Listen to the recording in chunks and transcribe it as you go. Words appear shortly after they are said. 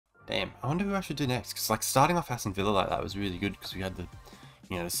Damn, I wonder who I should do next, because like starting off Aston Villa like that was really good, because we had the,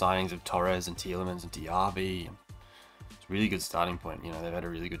 the signings of Torres and Tielemans and Diaby. It's a really good starting point. They've had a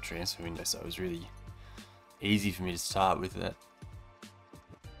really good transfer window, so it was really easy for me to start with that.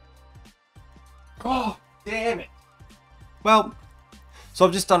 Oh, damn it! Well, so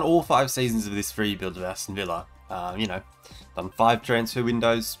I've just done all 5 seasons of this free build of Aston Villa. Done 5 transfer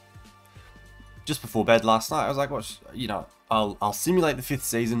windows. Just before bed last night, I was like, "Watch, I'll simulate the 5th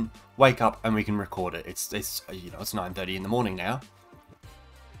season. Wake up and we can record it." It's 9:30 in the morning now.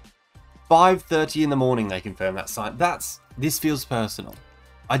 5:30 in the morning they confirm that sign. This feels personal.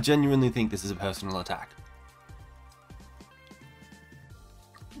 I genuinely think this is a personal attack.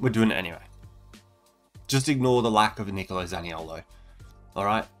 We're doing it anyway. Just ignore the lack of Nicolo Zaniolo.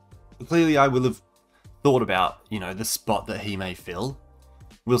 Alright? Clearly I will have thought about, the spot that he may fill.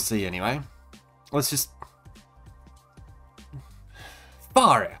 We'll see anyway. Let's just...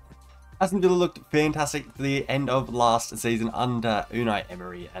 fire out. Aston Villa looked fantastic at the end of last season under Unai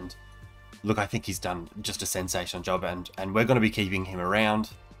Emery, and look, I think he's done just a sensational job, and we're going to be keeping him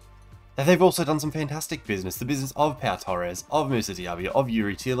around. And they've also done some fantastic business. The business of Pau Torres, of Mousa Diaby, of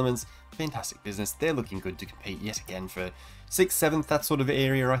Youri Tielemans. Fantastic business. They're looking good to compete yet again for 6th, 7th, that sort of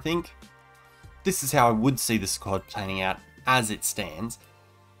area, I think. This is how I would see the squad planning out as it stands.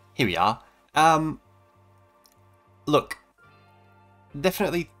 Here we are. Look,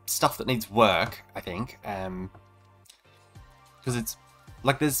 definitely stuff that needs work, I think. Because it's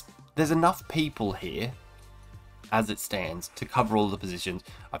like there's enough people here as it stands to cover all the positions.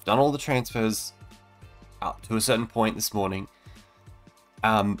 I've done all the transfers up to a certain point this morning.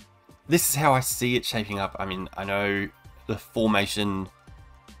 This is how I see it shaping up. I mean, I know the formation,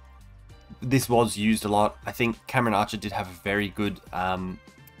 this was used a lot. I think Cameron Archer did have a very good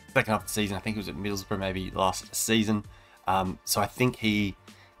second half of the season. I think it was at Middlesbrough maybe last season. So I think he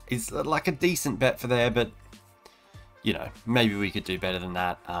is like a decent bet for there, but maybe we could do better than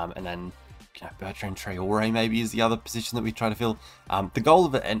that. And then Bertrand Traore maybe is the other position that we try to fill. The goal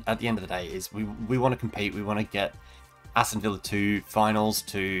of it at the end of the day is we want to compete. We want to get Aston Villa to finals,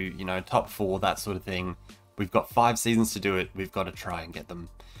 to top 4, that sort of thing. We've got 5 seasons to do it. We've got to try and get them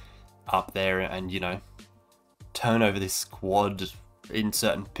up there and turn over this squad in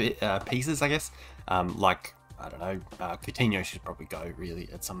certain pieces, I guess. Like, I don't know, Coutinho should probably go really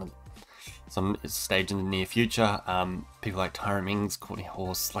at some stage in the near future. People like Tyrone Mings, Courtney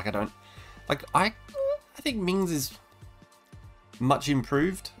Horse, I think Mings is much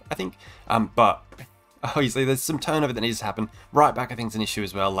improved, I think. But obviously there's some turnover that needs to happen. Right back I think is an issue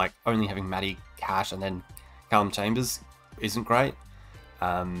as well, like only having Matty Cash and then Callum Chambers isn't great.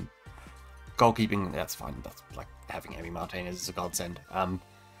 Goalkeeping, that's fine. That's like having Emi Martinez is a godsend.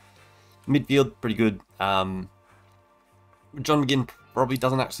 Midfield, pretty good. John McGinn probably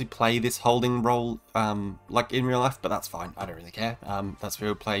doesn't actually play this holding role like in real life, but that's fine. I don't really care. That's where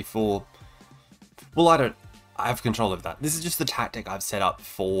he'll play for... Well, I have control of that. This is just the tactic I've set up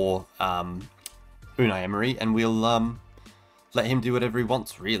for Unai Emery, and we'll let him do whatever he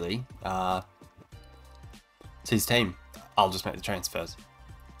wants, really. It's his team. I'll just make the transfers.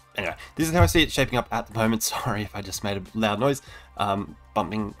 Anyway, this is how I see it shaping up at the moment. Sorry if I just made a loud noise,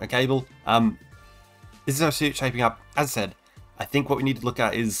 bumping a cable. This is how I see it shaping up. As I said, I think what we need to look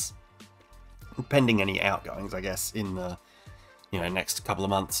at is, pending any outgoings, I guess, in the next couple of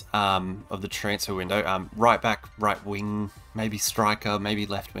months of the transfer window. Right back, right wing, maybe striker, maybe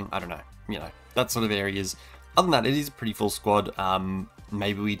left wing. I don't know. That sort of areas. Other than that, it is a pretty full squad.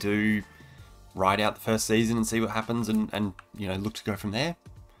 Maybe we do ride out the first season and see what happens, and look to go from there.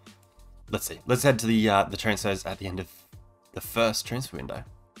 Let's see. Let's head to the transfers at the end of the first transfer window.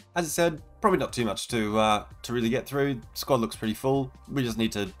 As I said, probably not too much to really get through. Squad looks pretty full. We just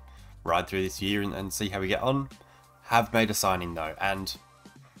need to ride through this year and see how we get on. Have made a signing though, and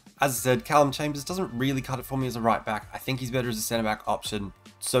as I said, Callum Chambers doesn't really cut it for me as a right back. I think he's better as a centre back option,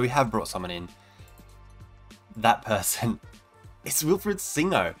 so we have brought someone in. That person is Wilfred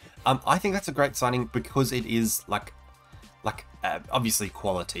Singo. I think that's a great signing because it is obviously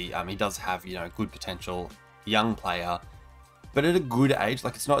quality. He does have good potential, young player, but at a good age.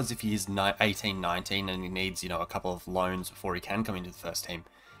 Like, it's not as if he is 18, 19 and he needs a couple of loans before he can come into the first team.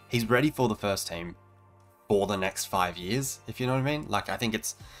 He's ready for the first team for the next 5 years, if you know what I mean. Like, I think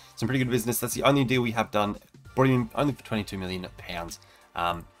it's some pretty good business. That's the only deal we have done. Brought him only for £22 million,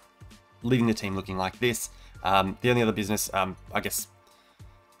 leaving the team looking like this. The only other business, I guess,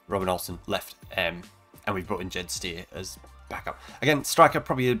 Robin Olsen left, and we brought in Jed Steer as backup. Again, striker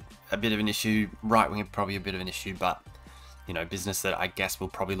probably a bit of an issue. Right winger probably a bit of an issue, but business that I guess we'll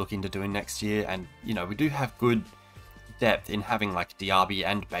probably look into doing next year. And we do have good depth in having like Diaby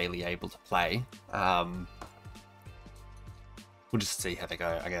and Bailey able to play. We'll just see how they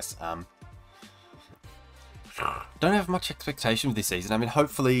go, I guess. Don't have much expectation for this season. I mean,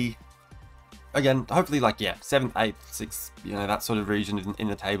 hopefully, again, hopefully like, yeah, 7th, 8th, 6th, you know, that sort of region in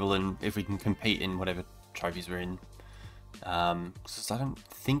the table, and if we can compete in whatever trophies we're in. Because I don't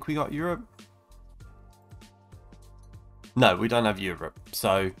think we got Europe. No, we don't have Europe,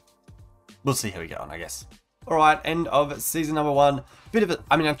 so we'll see how we get on, I guess. Alright, end of season number 1. Bit of it,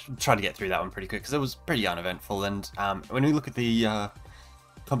 I mean, I tried to get through that one pretty quick because it was pretty uneventful, and when we look at the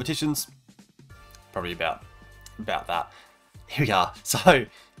competitions, probably about that. Here we are. So,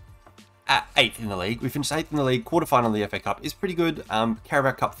 at 8th in the league. We finished 8th in the league. Quarterfinal of the FA Cup is pretty good.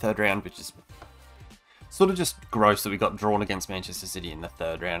 Carabao Cup 3rd round, which is sort of just gross that we got drawn against Manchester City in the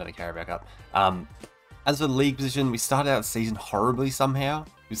 3rd round of the Carabao Cup. As for the league position, we started out the season horribly somehow.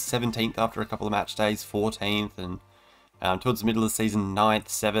 We was 17th after a couple of match days, 14th, and towards the middle of the season, 9th,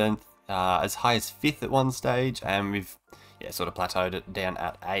 7th, as high as 5th at one stage, and we've sort of plateaued it down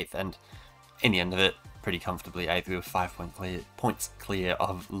at 8th, and in the end of it, pretty comfortably 8th. We were 5 points clear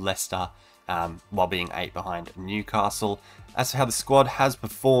of Leicester, while being 8 behind Newcastle. As for how the squad has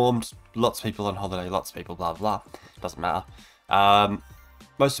performed, lots of people on holiday, lots of people blah blah, doesn't matter.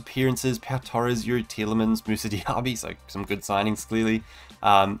 Most appearances, Pau Torres, Youri Tielemans, Mousa Diaby, so some good signings clearly.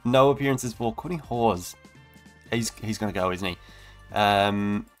 No appearances for Toney. He's going to go, isn't he?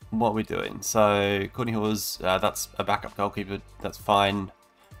 What are we doing? So, Toney, that's a backup goalkeeper, that's fine.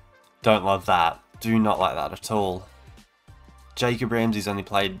 Don't love that. Do not like that at all. Jacob Ramsey's only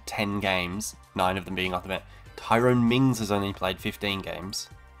played 10 games, 9 of them being off the bench. Tyrone Mings has only played 15 games.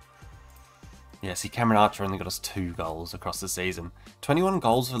 Yeah, see, Cameron Archer only got us 2 goals across the season. 21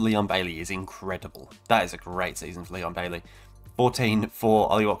 goals for Leon Bailey is incredible. That is a great season for Leon Bailey. 14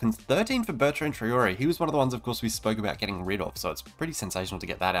 for Ollie Watkins, 13 for Bertrand Traore. He was one of the ones, of course, we spoke about getting rid of, so it's pretty sensational to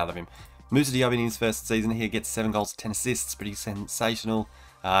get that out of him. Mousa Diaby in his first season here gets 7 goals, 10 assists, pretty sensational.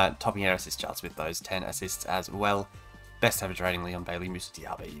 Topping our assist charts with those 10 assists as well. Best average rating, Leon Bailey, Mousa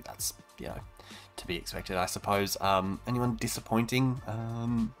Diaby. That's, you know, to be expected, I suppose. Anyone disappointing?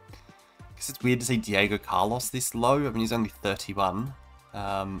 I guess it's weird to see Diego Carlos this low. I mean, he's only 31,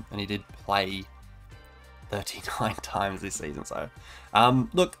 and he did play 39 times this season. So,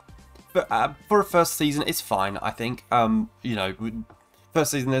 look, for a first season, it's fine. I think, you know, first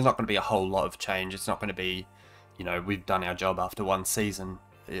season there's not going to be a whole lot of change. It's not going to be, you know, we've done our job after one season.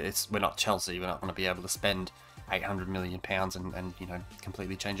 We're not Chelsea. We're not going to be able to spend £800 million and you know,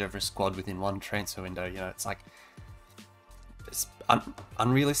 completely change over a squad within one transfer window. You know, it's like, it's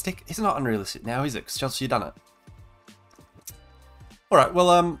unrealistic. It's not unrealistic now, is it? Because Chelsea, you've done it. All right,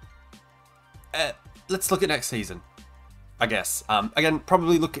 well, let's look at next season, I guess. Again,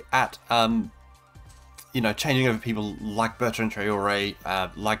 probably look at, you know, changing over people like Bertrand Traore,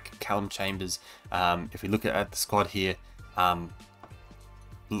 like Callum Chambers. If we look at the squad here,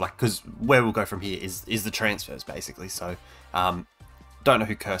 like, because where we'll go from here is the transfers, basically. So, don't know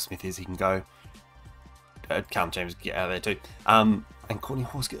who Kerr Smith is. He can go. Callum Chambers can get out of there too. And Courtney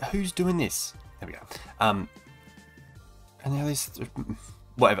Hawes, who's doing this? There we go. And now this,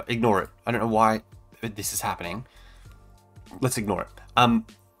 whatever, ignore it. I don't know why this is happening. Let's ignore it.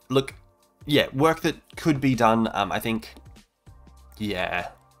 Look, yeah, work that could be done. I think, yeah,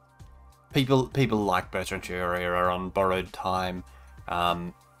 people like Bertrand Traore are on borrowed time.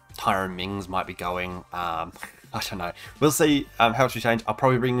 Tyrone Mings might be going. I don't know. We'll see how it should change. I'll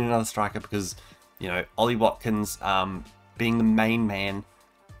probably bring in another striker because, you know, Ollie Watkins being the main man,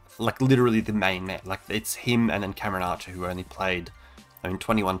 like literally the main man. Like, it's him and then Cameron Archer, who only played, I mean,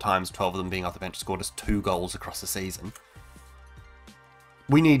 21 times, 12 of them being off the bench, scored us 2 goals across the season.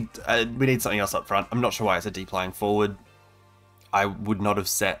 We need something else up front. I'm not sure why it's a deep lying forward. I would not have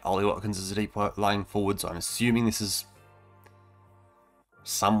set Ollie Watkins as a deep lying forward, so I'm assuming this is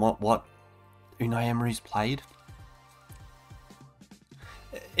somewhat what Unai Emery's played.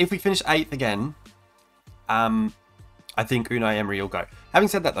 If we finish 8th again, I think Unai Emery will go. Having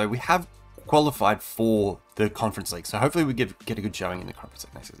said that, though, we have qualified for the Conference League, so hopefully we get a good showing in the Conference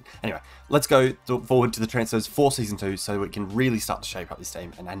League next season. Anyway, let's go forward to the transfers for Season 2 so we can really start to shape up this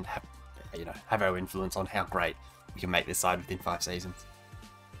team and have, you know, have our influence on how great we can make this side within 5 seasons.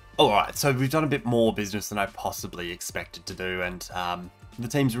 Alright, so we've done a bit more business than I possibly expected to do, and the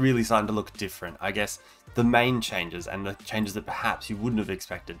team's really starting to look different. I guess the main changes, and the changes that perhaps you wouldn't have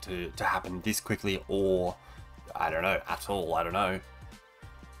expected to happen this quickly, or, I don't know, at all, I don't know.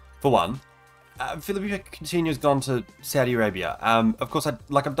 For one, Philippe Coutinho's gone to Saudi Arabia. Of course,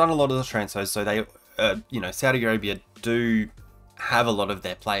 I've done a lot of the transfers, so they, you know, Saudi Arabia do have a lot of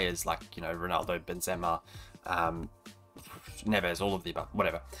their players, like, you know, Ronaldo, Benzema, Neves, all of the above,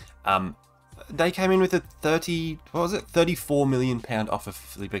 whatever. They came in with a 34 million pound offer for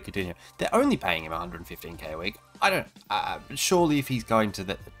Felipe Coutinho. They're only paying him 115k a week. I don't. Surely, if he's going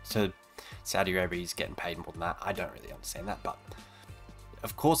to Saudi Arabia, he's getting paid more than that. I don't really understand that, but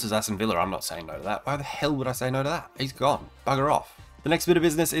of course, as Aston Villa, I'm not saying no to that. Why the hell would I say no to that? He's gone. Bugger off. The next bit of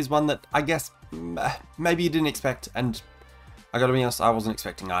business is one that I guess maybe you didn't expect, and I gotta be honest, I wasn't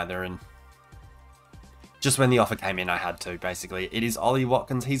expecting either, and just when the offer came in, I had to, basically. It is Ollie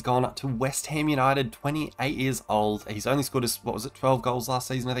Watkins. He's gone up to West Ham United, 28 years old. He's only scored, 12 goals last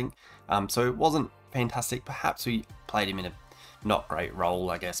season, I think. So it wasn't fantastic. Perhaps we played him in a not great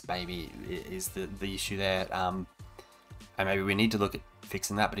role, I guess, maybe is the issue there. And maybe we need to look at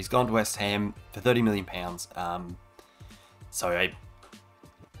fixing that. But he's gone to West Ham for £30 million. So it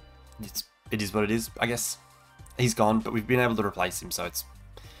is what it is, I guess. He's gone, but we've been able to replace him, so it's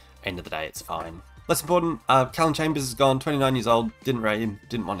end of the day, it's fine. Less important, Callum Chambers is gone, 29 years old, didn't rate him,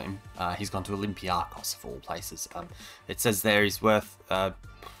 didn't want him. He's gone to Olympiacos of all places. It says there he's worth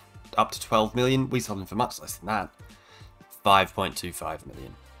up to 12 million. We sold him for much less than that, 5.25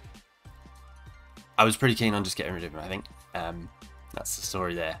 million. I was pretty keen on just getting rid of him, I think. That's the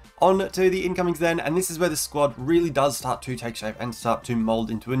story there. On to the incomings then, and this is where the squad really does start to take shape and start to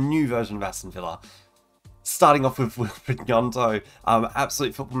mould into a new version of Aston Villa. Starting off with Wilfried Gnonto,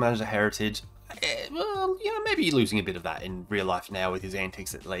 absolute Football Manager heritage. Well, you know, maybe losing a bit of that in real life now with his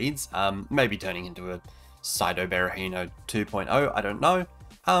antics at Leeds. Maybe turning into a Saido Berahino 2.0, I don't know.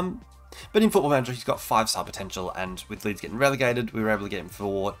 But in Football Manager, he's got 5-star potential, and with Leeds getting relegated, we were able to get him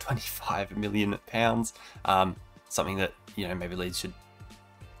for £25 million. Something that, you know, maybe Leeds should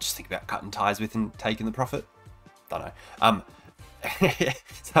just think about cutting ties with and taking the profit. Don't know.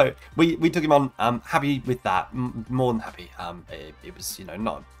 So we took him on, happy with that, more than happy. It was, you know,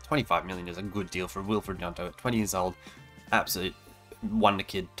 not 25 million is a good deal for Wilfried Gnonto at 20 years old, absolute wonder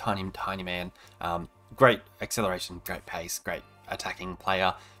kid, tiny man, great acceleration, great pace, great attacking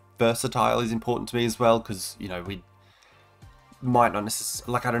player. Versatile is important to me as well, because, you know, we might not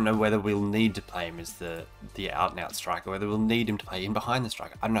necessarily, like, I don't know whether we'll need to play him as the out and out striker, whether we'll need him to play in behind the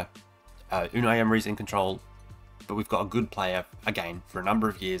striker, I don't know. Unai Emery's in control, but we've got a good player, again, for a number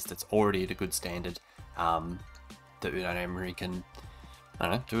of years that's already at a good standard, that Unai Emery can, I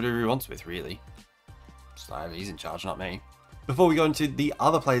don't know, do whatever he wants with, really. So he's in charge, not me. Before we go into the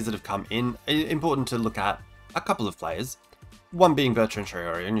other players that have come in, it's important to look at a couple of players. One being Bertrand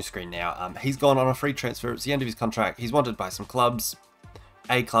Traore on your screen now. He's gone on a free transfer. It's the end of his contract. He's wanted by some clubs.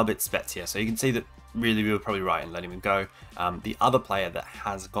 A club, it's Spezia. So you can see that really we were probably right in letting him go. The other player that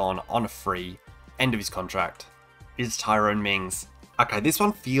has gone on a free, end of his contract, is Tyrone Mings. Okay, this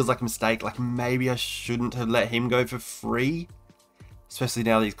one feels like a mistake. Like maybe I shouldn't have let him go for free. Especially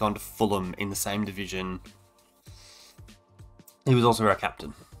now that he's gone to Fulham in the same division. He was also our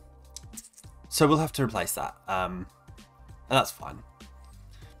captain. So we'll have to replace that. And that's fine.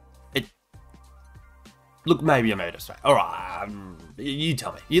 Look, maybe I made a mistake. Alright, you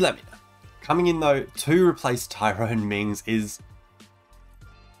tell me. You let me know. Coming in though, to replace Tyrone Mings is...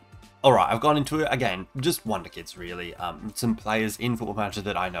 Alright, I've gone into it, again, just wonder kids really. Some players in Football Manager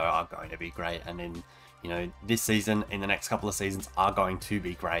that I know are going to be great, and in, you know, this season, in the next couple of seasons, are going to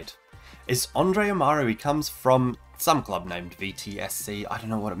be great. Is Andre Amaro. He comes from some club named VTSC. I don't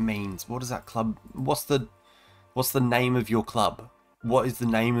know what it means. What is that club? What's the name of your club? What is the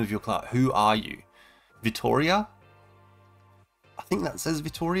name of your club? Who are you? Vitoria? I think that says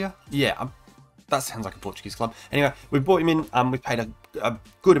Vitoria. Yeah, that sounds like a Portuguese club. Anyway, we brought him in. We've paid a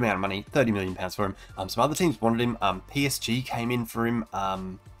good amount of money, £30 million for him. Some other teams wanted him. PSG came in for him. I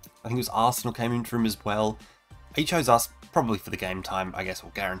think it was Arsenal came in for him as well. He chose us probably for the game time, I guess,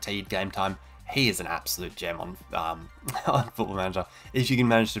 or guaranteed game time. He is an absolute gem on Football Manager. If you can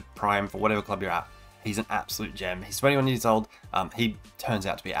manage to pry him for whatever club you're at, he's an absolute gem. He's 21 years old. He turns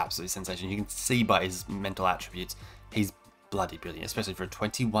out to be absolutely sensational. You can see by his mental attributes, he's bloody brilliant, especially for a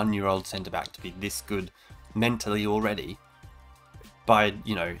 21-year-old centre-back to be this good mentally already. By,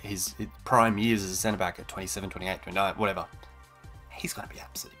 you know, his prime years as a centre-back at 27, 28, 29, whatever. He's going to be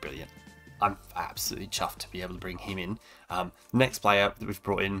absolutely brilliant. I'm absolutely chuffed to be able to bring him in. Next player that we've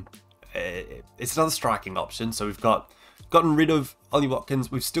brought in, it's another striking option. So we've gotten rid of Ollie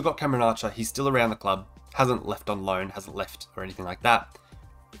Watkins. We've still got Cameron Archer. He's still around the club. Hasn't left on loan. Hasn't left or anything like that.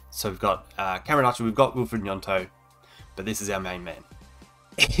 So we've got Cameron Archer. We've got Wilfried Gnonto. But this is our main man.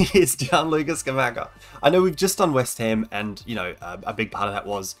 It's Gianluca Scamacca. I know we've just done West Ham, and you know a big part of that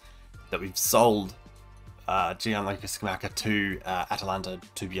was that we've sold Gianluca Scamacca to Atalanta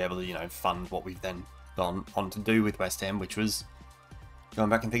to be able to, you know, fund what we've then gone on to do with West Ham, which was, going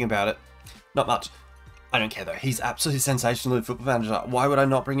back and thinking about it, not much. I don't care though. He's absolutely sensational in Football Manager. Why would I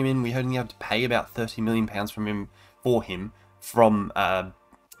not bring him in? We only have to pay about £30 million for him from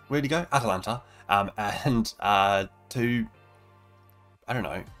where'd he go? Atalanta. To I don't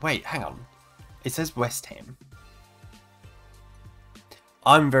know. Wait, hang on. It says West Ham.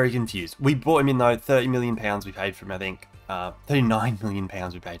 I'm very confused. We bought him in though. £30 million we paid for him. I think £39 million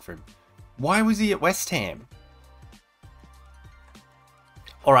we paid for him. Why was he at West Ham?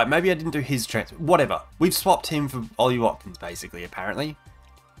 Alright, maybe I didn't do his transfer. Whatever. We've swapped him for Ollie Watkins, basically, apparently.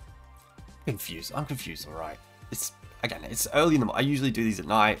 I'm confused, alright. It's early in the morning. I usually do these at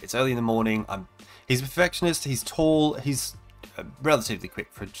night. It's early in the morning. He's a perfectionist. He's tall. He's relatively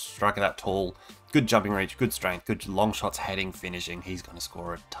quick for a striker that tall. Good jumping reach, good strength, good long shots, heading, finishing. He's going to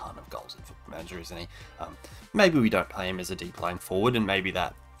score a ton of goals in Football Manager, isn't he? Maybe we don't play him as a deep line forward, and maybe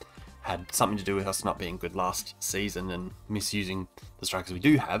that had something to do with us not being good last season and misusing the strikers we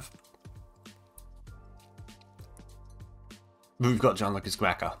do have. We've got John Lucas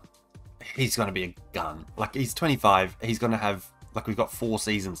Guaca. He's going to be a gun. Like, he's 25. He's going to have, like, we've got 4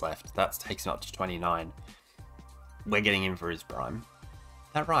 seasons left. That takes him up to 29. We're getting him for his prime.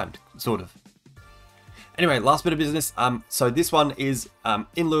 That rhymed, sort of. Anyway, last bit of business. So this one is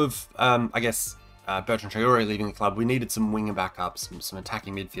in lieu of, I guess, Bertrand Traore leaving the club. We needed some winger backups, some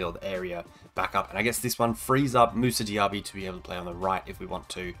attacking midfield area backup, and I guess this one frees up Mousa Diaby to be able to play on the right if we want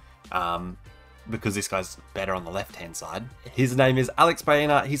to, because this guy's better on the left-hand side. His name is Alex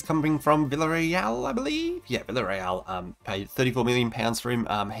Baena. He's coming from Villarreal, I believe. Yeah, Villarreal. Paid £34 million for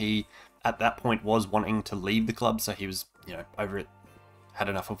him. He, at that point, was wanting to leave the club, so he was, you know, over it. Had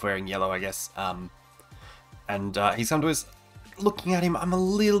enough of wearing yellow, I guess. And he's come to us. Looking at him, I'm a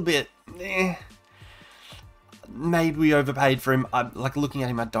little bit... Maybe we overpaid for him. Like, looking at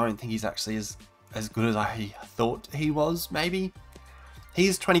him, I don't think he's actually as good as I thought he was, maybe. He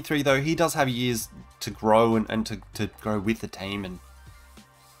is 23, though. He does have years to grow and to grow with the team, and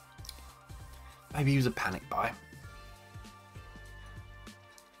maybe he was a panic buy.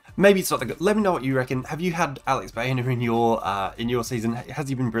 Maybe it's not that good. Let me know what you reckon. Have you had Alex Baena in your season? Has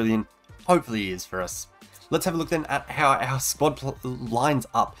he been brilliant? Hopefully he is for us. Let's have a look then at how our squad lines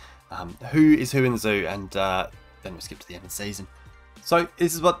up. Who is who in the zoo, and then we'll skip to the end of the season. So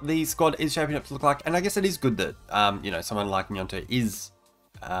this is what the squad is shaping up to look like, and I guess it is good that you know, someone like Nyonto is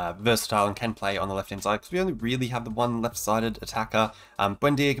versatile and can play on the left-hand side, because we only really have the one left-sided attacker.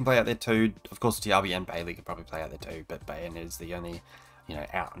 Buendia can play out there too. Of course, Diaby and Bailey could probably play out there too, but Bayan is the only, you know,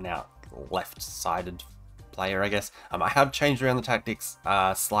 out-and-out left-sided player, I guess. I have changed around the tactics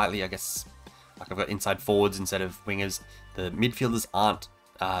slightly, I guess. Like, I've got inside forwards instead of wingers. The midfielders aren't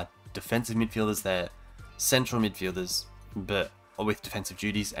defensive midfielders, they're central midfielders, but with defensive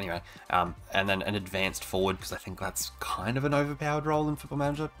duties anyway, and then an advanced forward, because I think that's kind of an overpowered role in Football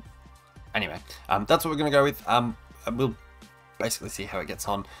Manager. Anyway, that's what we're going to go with. We'll basically see how it gets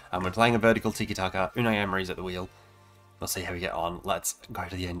on. We're playing a vertical tiki-taka. Unai Emery's at the wheel. We'll see how we get on. Let's go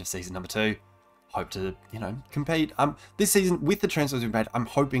to the end of season number 2. Hope to, you know, compete. This season, with the transfers we've made, I'm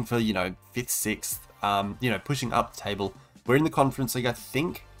hoping for, you know, 5th, 6th, you know, pushing up the table. We're in the Conference League, I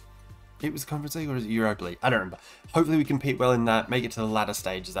think. It was the Conference League, or is it Europa League? I don't remember. Hopefully we compete well in that, make it to the latter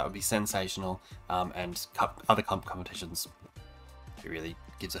stages. That would be sensational. And other competitions. Who really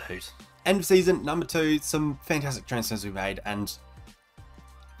gives a hoot? End of season number 2. Some fantastic transfers we made, and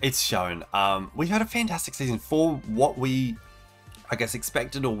it's shown. We've had a fantastic season for what we, I guess,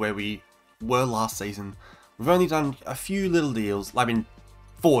 expected, or where we were last season. We've only done a few little deals. I mean,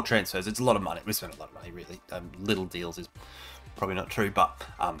 4 transfers. It's a lot of money. We spent a lot of money, really. Little deals is probably not true, but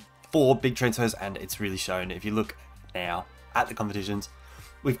 4 big transfers, and it's really shown. If you look now at the competitions,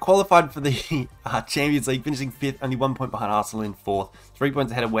 we've qualified for the Champions League, finishing 5th, only 1 point behind Arsenal in 4th, 3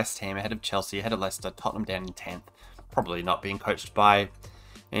 points ahead of West Ham, ahead of Chelsea, ahead of Leicester, Tottenham down in 10th. Probably not being coached by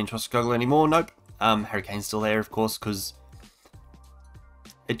Postecoglou anymore. Nope. Harry Kane's still there, of course, because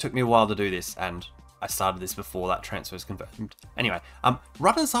it took me a while to do this, and I started this before that transfer was confirmed. Anyway,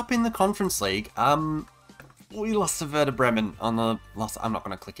 runners up in the Conference League. We lost to Werder Bremen on the last... I'm not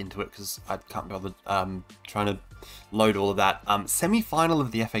going to click into it because I can't be bothered trying to load all of that. Semi-final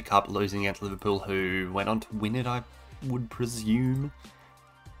of the FA Cup, losing against Liverpool, who went on to win it, I would presume.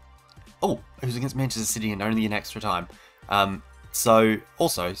 Oh, it was against Manchester City and only in extra time. So,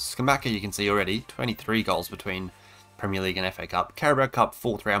 also, Skamaka, you can see already, 23 goals between Premier League and FA Cup. Carabao Cup,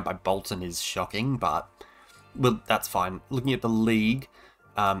 4th round by Bolton is shocking, but well, that's fine. Looking at the league...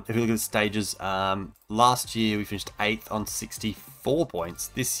 if you look at the stages, last year we finished 8th on 64 points.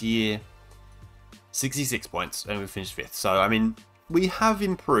 This year, 66 points, and we finished 5th. So, I mean, we have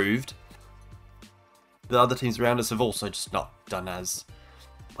improved. The other teams around us have also just not done as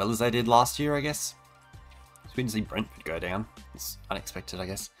well as they did last year, I guess. It's weird to see Brentford go down. It's unexpected, I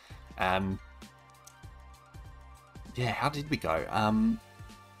guess. Yeah, how did we go?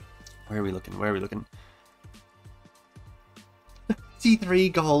 Where are we looking? 53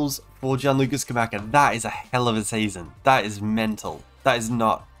 goals for Gianluca Scamacca. That is a hell of a season. That is mental. That is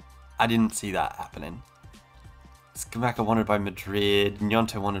not... I didn't see that happening. Scamacca wanted by Madrid.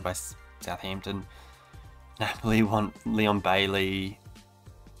 Gnonto wanted by Southampton. Napoli want Leon Bailey.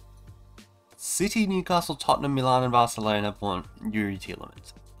 City, Newcastle, Tottenham, Milan and Barcelona want Youri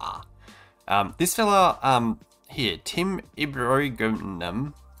Tielemans. This fella here, Tim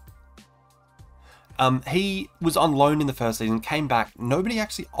Ibrahimovic. He was on loan in the first season, came back. Nobody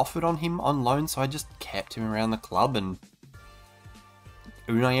actually offered on him on loan, so I just kept him around the club, and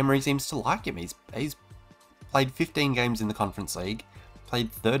Unai Emery seems to like him. He's played 15 games in the Conference League,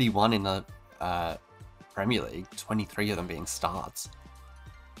 played 31 in the Premier League, 23 of them being starts.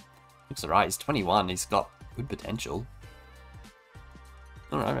 Looks alright, he's 21, he's got good potential.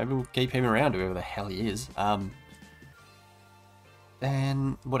 Alright, maybe we'll keep him around, whoever the hell he is.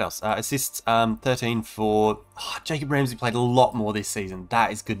 Then, what else? Assists, 13 for... Jacob Ramsey played a lot more this season.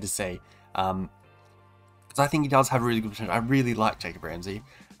 That is good to see. Because I think he does have really good potential. I really like Jacob Ramsey.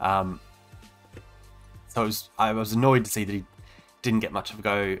 So I was annoyed to see that he didn't get much of a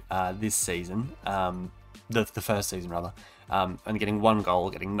go this season. The first season, rather. And getting 1 goal,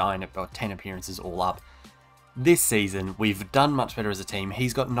 getting 9 or 10 appearances all up. This season, we've done much better as a team.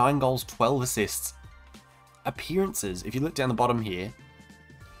 He's got 9 goals, 12 assists. Appearances, if you look down the bottom here,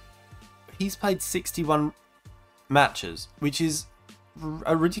 he's played 61 matches, which is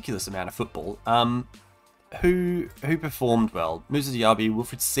a ridiculous amount of football. Who performed well? Mousa Diaby,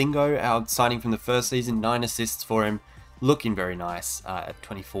 Wilfried Singo, our signing from the first season, 9 assists for him, looking very nice at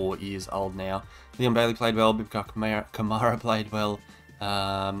 24 years old now. Leon Bailey played well, Bibka Kamara played well.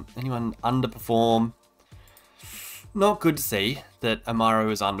 Anyone underperform? Not good to see that Amaro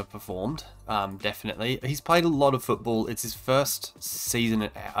has underperformed, definitely. He's played a lot of football. It's his first season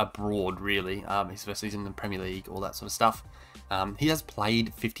abroad, really. His first season in the Premier League, all that sort of stuff. He has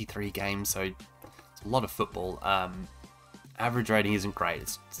played 53 games, so it's a lot of football. Average rating isn't great.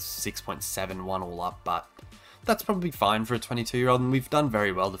 It's 6.71 all up, but that's probably fine for a 22-year-old, and we've done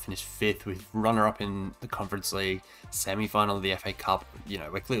very well to finish 5th with runner-up in the Conference League, semi-final of the FA Cup. You know,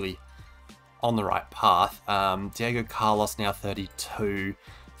 we're clearly on the right path. Diego Carlos now 32,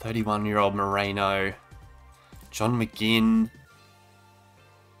 31-year-old Moreno, John McGinn.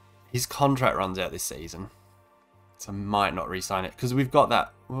 His contract runs out this season, so I might not re-sign it because we've got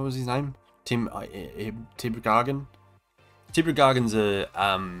that. What was his name? Tibragargan. Tibragargan's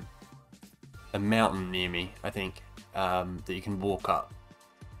a mountain near me, I think, that you can walk up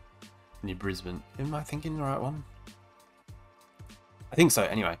near Brisbane. Am I thinking the right one? I think so,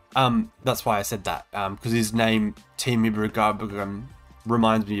 anyway. That's why I said that, because his name, Tim Ibrahimovic,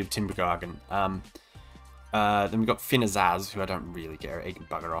 reminds me of Tibragargan. Then we've got Finazaz, who I don't really care. He can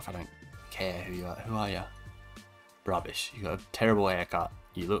bugger off, I don't care who you are. Who are you? Rubbish. You got a terrible haircut.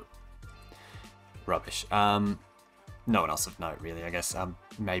 You look rubbish. No one else of note, really, I guess.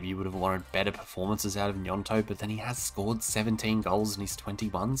 Maybe you would have wanted better performances out of Gnonto, but then he has scored 17 goals and he's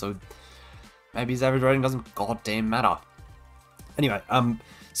 21, so maybe his average rating doesn't goddamn matter. Anyway,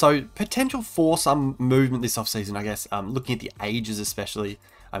 so potential for some movement this offseason, I guess. Looking at the ages especially,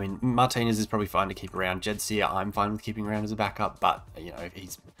 I mean, Martinez is probably fine to keep around. Jed Sear, I'm fine with keeping around as a backup, but, you know, if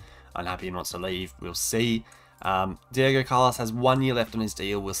he's unhappy and wants to leave, we'll see. Diego Carlos has 1 year left on his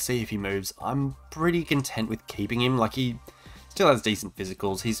deal. We'll see if he moves. I'm pretty content with keeping him. Like, he still has decent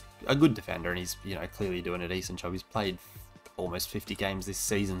physicals. He's a good defender, and he's, you know, clearly doing a decent job. He's played almost 50 games this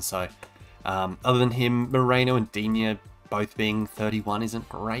season, so other than him, Moreno and Digne both being 31 isn't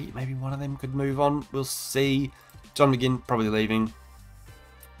great. Maybe one of them could move on. We'll see. John McGinn probably leaving.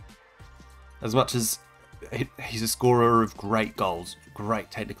 As much as he's a scorer of great goals, great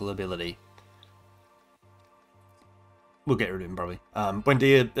technical ability, we'll get rid of him probably.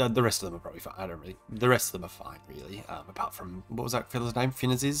 Buendia, the rest of them are probably fine. The rest of them are fine, really. Apart from, what was that fella's name?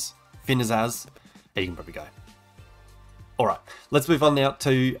 Finazaz. He can probably go. Alright, let's move on now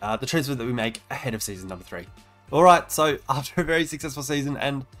to the transfer that we make ahead of season number 3. Alright, so after a very successful season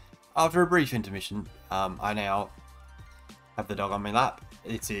and after a brief intermission, I now have the dog on my lap.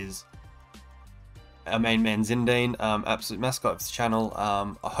 It is our main man Zinedine, absolute mascot of this channel.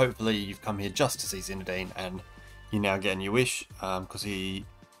 Hopefully you've come here just to see Zinedine and you're now getting your wish, because he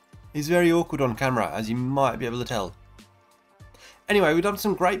is very awkward on camera, as you might be able to tell. Anyway, we've done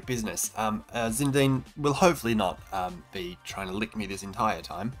some great business. Zinedine will hopefully not be trying to lick me this entire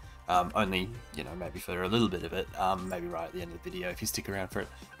time. Only, you know, maybe for a little bit of it. Maybe right at the end of the video if you stick around for it.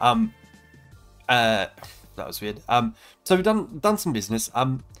 was weird. So we've done some business.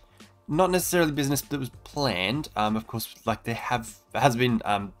 Not necessarily business that was planned. Of course, like has been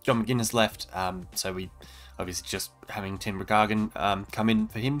John McGuinness left. So we obviously just having Tim Regargan come in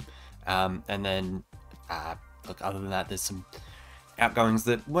for him. And then look, other than that, there's some outgoings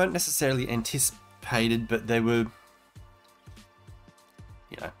that weren't necessarily anticipated, but they were,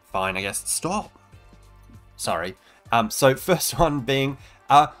 you know, fine, I guess. Stop. Sorry. So first one being,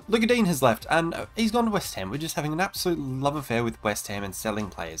 Lugadine has left, and he's gone to West Ham. We're just having an absolute love affair with West Ham and selling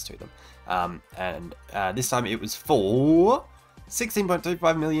players to them. And this time it was for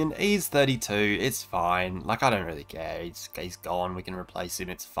 16.25 million. He's 32. It's fine. Like, I don't really care. He's gone. We can replace him.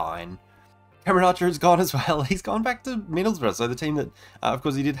 It's fine. Cameron Archer is gone as well. He's gone back to Middlesbrough. So the team that, of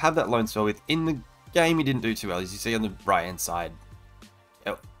course, he did have that loan spell with. In the game, he didn't do too well, as you see on the right-hand side.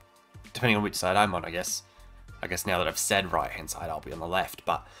 Depending on which side I'm on, I guess. I guess now that I've said right-hand side, I'll be on the left.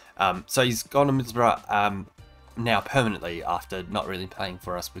 But so he's gone to Middlesbrough now permanently after not really playing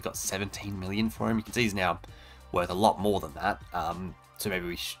for us. We've got 17 million for him. You can see he's now worth a lot more than that. So maybe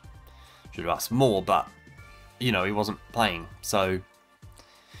we should have asked more, but, you know, he wasn't playing. So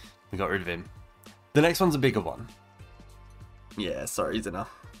we got rid of him. The next one's a bigger one. Yeah, sorry, he's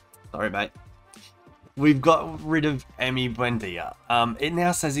enough. Sorry, mate. We've got rid of Emi Buendia. It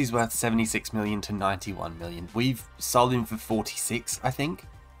now says he's worth 76 million to 91 million. We've sold him for 46, I think.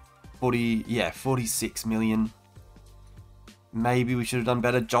 46 million. Maybe we should have done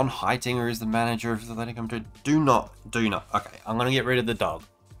better. John Heitinger is the manager of Athletic Madrid. Do not. Okay, I'm going to get rid of the dog,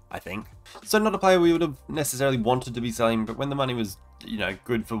 I think. So not a player we would have necessarily wanted to be selling, but when the money was, you know,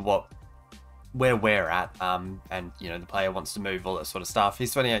 good for where we're at, and, you know, the player wants to move, all that sort of stuff.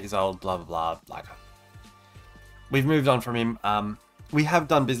 He's 28 years old, blah, blah, blah. Like, we've moved on from him. We have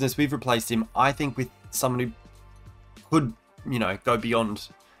done business. We've replaced him, I think, with someone who could, you know, go beyond,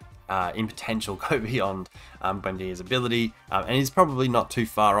 in potential, go beyond Buendia's ability. And he's probably not too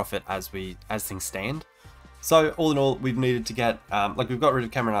far off it as things stand. So, all in all, we've needed to get, like, we've got rid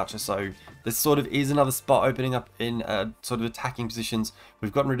of Cameron Archer, so there sort of is another spot opening up in sort of attacking positions.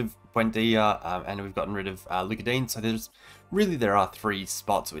 We've gotten rid of Buendia, and we've gotten rid of Lugadine, so there are 3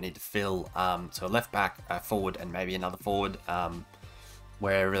 spots we need to fill, so a left back, a forward, and maybe another forward,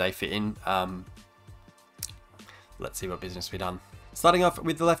 wherever they fit in. Let's see what business we've done. Starting off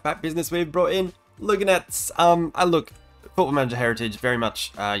with the left back business, we've brought in Luganets. Look, Football Manager heritage, very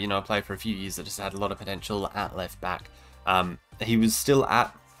much, you know, a player for a few years that just had a lot of potential at left back. He was still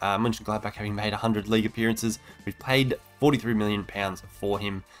at Mönchengladbach, having made 100 league appearances. We've paid £43 million for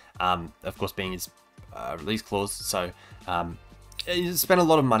him, of course being his release clause, so he spent a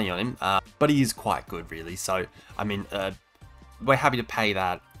lot of money on him, but he is quite good, really. So, I mean, we're happy to pay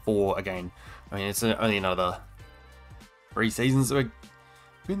that for, again, I mean, it's only another 3 seasons that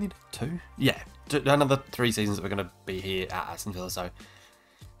we need 2? Yeah. Another 3 seasons that we're going to be here at Aston Villa, so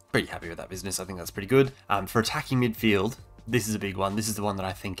pretty happy with that business. I think that's pretty good. For attacking midfield, this is a big one. This is the one that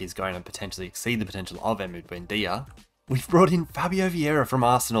I think is going to potentially exceed the potential of Emi Buendia. We've brought in Fabio Vieira from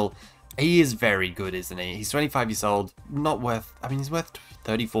Arsenal. He is very good, isn't he? He's 25 years old, not worth, I mean, he's worth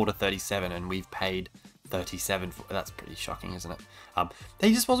 34 to 37, and we've paid 37 for, that's pretty shocking, isn't it?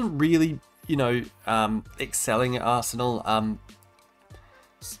 He just wasn't really, you know, excelling at Arsenal.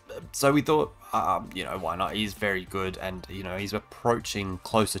 So we thought, you know, why not? He's very good, and, you know, he's approaching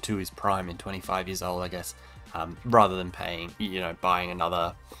closer to his prime in 25 years old, I guess, rather than paying, you know, buying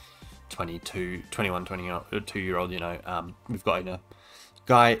another 22-year-old, you know. We've got a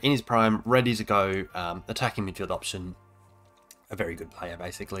guy in his prime, ready to go, attacking midfield option, a very good player,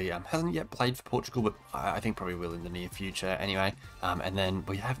 basically. Hasn't yet played for Portugal, but I think probably will in the near future anyway. And then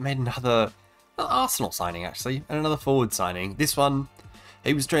we have made another Arsenal signing, actually, and another forward signing. This one,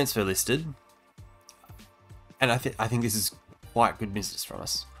 he was transfer listed, and I think this is quite good business from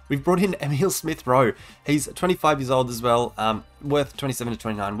us. We've brought in Emile Smith-Rowe. He's 25 years old as well, worth 27 to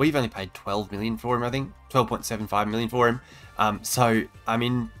 29. We've only paid 12 million for him, I think, 12.75 million for him. So, I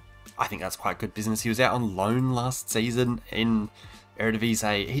mean, I think that's quite good business. He was out on loan last season in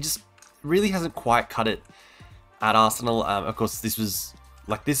Eredivisie. He just really hasn't quite cut it at Arsenal. Of course, this is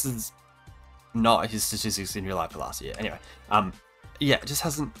not his statistics in real life for last year. Anyway, yeah, it just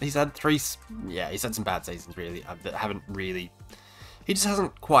hasn't, he's had some bad seasons, really, that haven't really, he just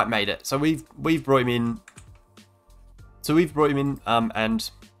hasn't quite made it. So we've brought him in,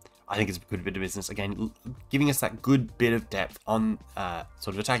 and I think it's a good bit of business, again, giving us that good bit of depth on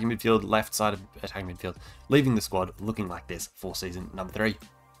sort of attacking midfield, left side of attacking midfield, leaving the squad looking like this for season number 3.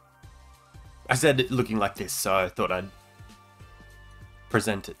 I said looking like this, so I thought I'd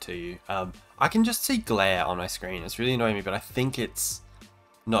present it to you. I can just see glare on my screen. It's really annoying me, but I think it's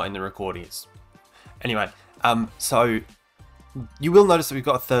not in the recording. Anyway, So you will notice that we've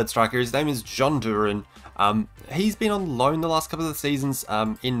got a third striker. His name is John Duran. He's been on loan the last couple of seasons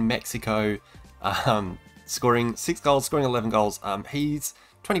in Mexico, scoring 6 goals, scoring 11 goals. He's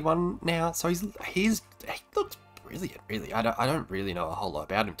 21 now, so he looks brilliant. Really, I don't really know a whole lot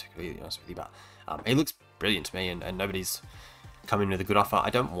about him, to be honest with you, but he looks brilliant to me, and nobody's come in with a good offer. I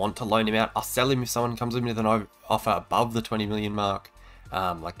don't want to loan him out. I'll sell him if someone comes in with an offer above the 20 million mark,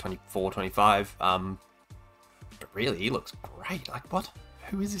 like 24, 25. But really, he looks great. Like, what?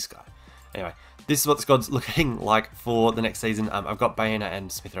 Who is this guy? Anyway, this is what the squad's looking like for the next season. I've got Bayona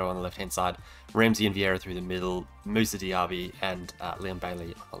and Smith Rowe on the left-hand side, Ramsey and Vieira through the middle, Mousa Diaby and Leon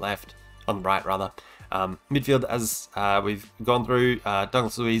Bailey on the right rather. Midfield, as we've gone through,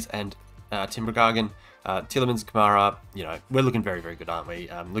 Douglas Luiz and Tim Bragargan, Tielemans, Kamara. You know, we're looking very, very good, aren't we?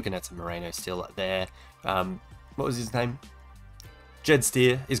 Looking at some Moreno still there. What was his name? Jed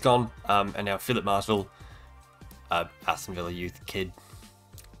Steer is gone, and now Philip Marshall, Aston Villa youth kid.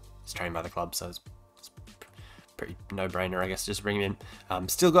 He's trained by the club, so it's pretty no-brainer, I guess, just bring him in.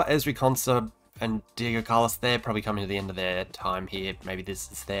 Still got Ezri Konsa and Diego Carlos. They're probably coming to the end of their time here. Maybe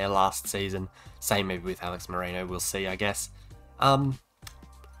this is their last season. Same maybe with Alex Moreno. We'll see, I guess. Don't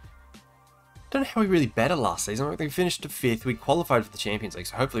know how we really betted last season. We finished 5th. We qualified for the Champions League,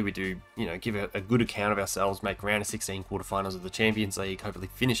 so hopefully we do, you know, give a good account of ourselves, make round of 16 quarterfinals of the Champions League, hopefully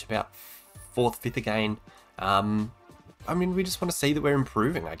finish about 4th, 5th again. I mean, we just want to see that we're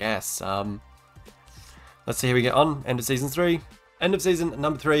improving, I guess. Let's see how we get on. End of season 3. End of season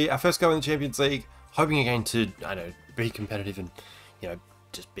number 3. Our first go in the Champions League. Hoping again to, I don't know, be competitive and, you know,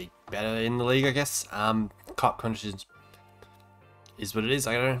 just be better in the league, I guess. Cup competition is what it is.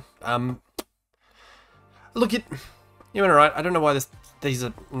 I don't know. Look, you went alright. I don't know why these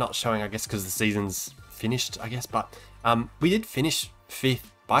are not showing, I guess, because the season's finished, I guess. But we did finish 5th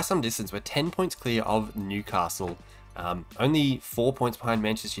by some distance. We're 10 points clear of Newcastle. Only 4 points behind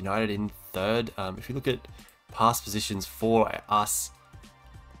Manchester United in 3rd. If you look at past positions for us,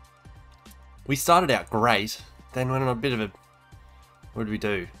 we started out great, then went on a bit of a... What did we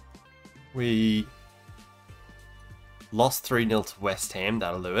do? We lost 3-0 to West Ham,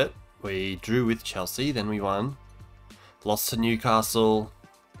 that'll do it. We drew with Chelsea, then we won. Lost to Newcastle,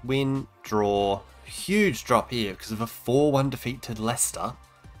 win, draw. Huge drop here because of a 4-1 defeat to Leicester.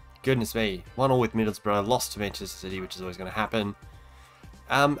 Goodness me. 1-1 with Middlesbrough, lost to Manchester City, which is always going to happen.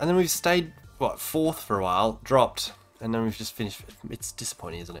 And then we've stayed, 4th for a while, dropped, and then we've just finished. It's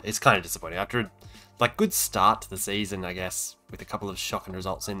disappointing, isn't it? It's kind of disappointing. After a good start to the season, I guess, with a couple of shocking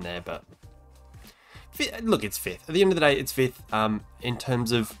results in there, but... Look, it's 5th. At the end of the day, it's 5th. In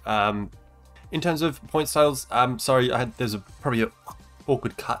terms of points totals, sorry, there's probably a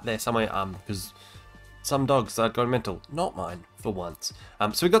awkward cut there somewhere, because some dogs that got mental, not mine for once.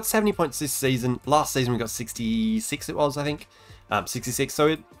 So we got 70 points this season. Last season we got 66. It was, I think, 66.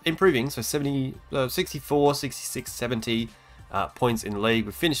 So improving. So 70, 64, 66, 70 points in the league.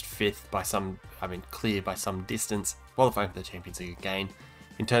 We finished 5th by some, clear by some distance, qualifying for the Champions League again.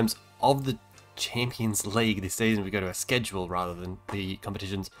 In terms of the Champions League this season, we go to a schedule rather than the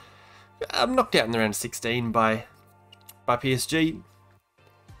competitions. I'm knocked out in the round of 16 by PSG,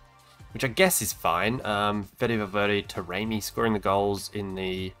 which I guess is fine. Fede Valverde, Taremi scoring the goals in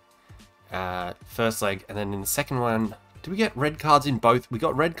the first leg, and then in the second one, did we get red cards in both? We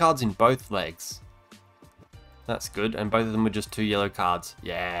got red cards in both legs. That's good, and both of them were just 2 yellow cards.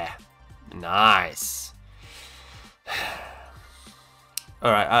 Yeah, nice.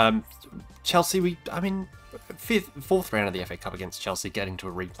 All right, Chelsea, 4th round of the FA Cup against Chelsea, getting to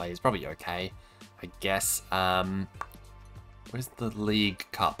a replay is probably okay, I guess. Where's the League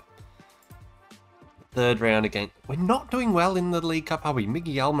Cup? 3rd round again. We're not doing well in the League Cup, are we?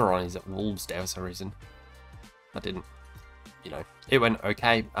 Miguel Almiron is at Wolves now for some reason. I didn't, it went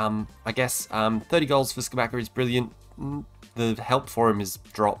okay. I guess 30 goals for Scamacca is brilliant. The help for him is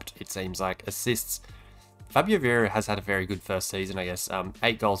dropped, it seems like. Assists. Fabio Vieira has had a very good first season, I guess.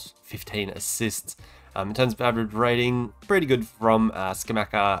 8 goals, 15 assists. In terms of average rating, pretty good from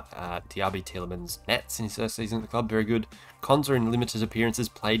Scamacca, Diaby, Tielemans, Nets in his first season at the club, very good. Konsa in limited appearances,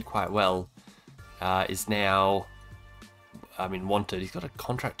 played quite well. Is now, wanted. He's got a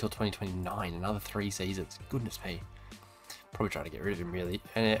contract till 2029, another 3 seasons. Goodness me. Probably try to get rid of him, really.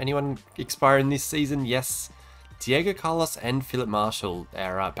 Anyone expiring this season? Yes. Diego Carlos and Philip Marshall,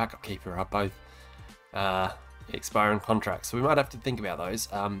 our backup keeper, are both expiring contracts, so we might have to think about those,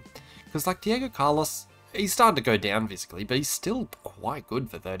 because like Diego Carlos, he's starting to go down physically, but he's still quite good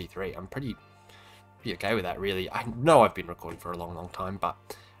for 33. I'm pretty okay with that, really. I know I've been recording for a long time, but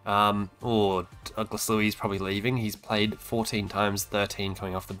Or Douglas Luiz probably leaving. He's played 14 times, 13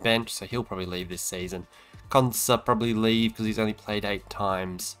 coming off the bench, so he'll probably leave this season. Konsa probably leave because he's only played 8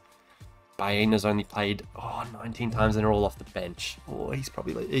 times. Baena's only played 19 times and they're all off the bench. He's got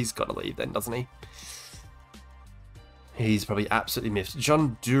to leave then, doesn't he? He's probably absolutely miffed.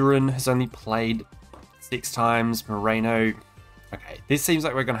 John Duran has only played 6 times. Moreno. Okay, this seems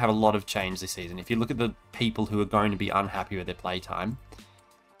like we're going to have a lot of change this season. If you look at the people who are going to be unhappy with their playtime,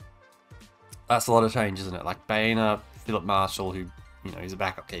 that's a lot of change, isn't it? Like Baena, Philip Marshall, who, he's a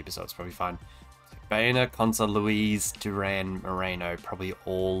backup keeper, so it's probably fine. So Baena, Konsa, Luiz, Duran, Moreno, probably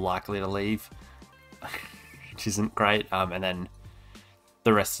all likely to leave, which isn't great. And then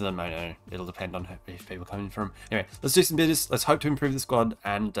the rest of them, I don't know, it'll depend on if people come in from. Anyway, let's do some business. Let's hope to improve the squad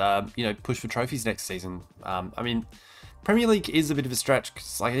and, push for trophies next season. I mean, Premier League is a bit of a stretch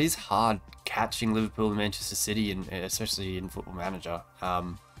because it is hard catching Liverpool and Manchester City, and especially in Football Manager.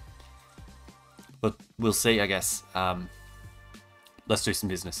 But we'll see, I guess. Let's do some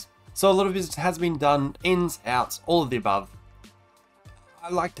business. So a lot of business has been done, ins, outs, all of the above. I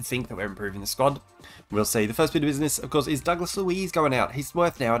like to think that we're improving the squad. We'll see. The first bit of business, of course, is Douglas Luiz going out. He's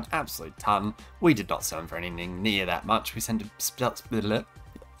worth now an absolute ton. We did not sell him for anything near that much. We sold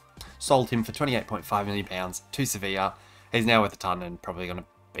him for £28.5 million to Sevilla. He's now worth a ton and probably going to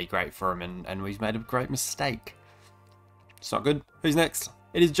be great for him, and we've made a great mistake. It's not good. Who's next?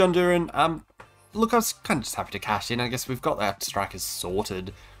 It is John Duran. Look, I was kind of just happy to cash in. I guess we've got our strikers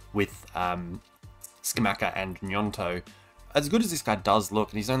sorted with Scamacca and Gnonto. As good as this guy does look,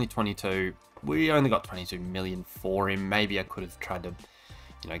 and he's only 22, we only got 22 million for him. Maybe I could have tried to,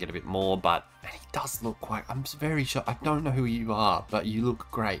 get a bit more, but he does look quite... I'm very sure... I don't know who you are, but you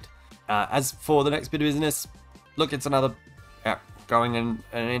look great. As for the next bit of business, look, it's another outgoing and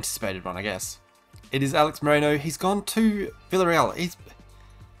an anticipated one, I guess. It is Alex Moreno. He's gone to Villarreal.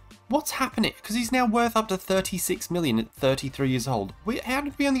 What's happening? Because he's now worth up to 36 million at 33 years old. How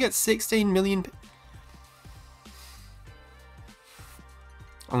did we only get 16 million?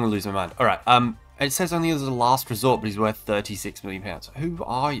 I'm going to lose my mind. All right. It says only as a last resort, but he's worth 36 million pounds. Who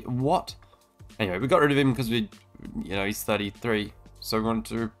are you? What? Anyway, we got rid of him because he's 33. So we wanted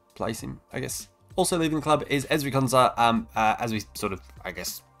to replace him, I guess. Also leaving the club is Ezri Konsa. As we sort of, I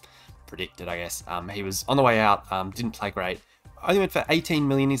guess, predicted, he was on the way out, didn't play great. Only went for 18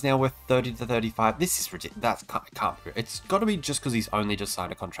 million, he's now worth 30 to 35. This is ridiculous. Can't be. It's got to be just because he's only just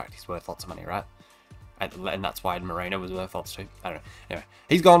signed a contract. He's worth lots of money, right? And that's why Moreno was worth lots too. I don't know. Anyway,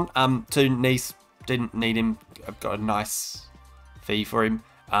 he's gone to Nice. Didn't need him. I've got a nice fee for him.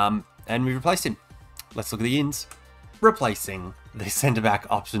 And we replaced him. Let's look at the ins. Replacing the centre-back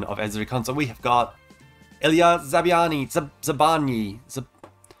option of Ezri Konsa, we have got Ilya Zabani.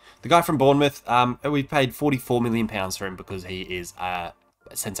 The guy from Bournemouth. We paid £44 million for him because he is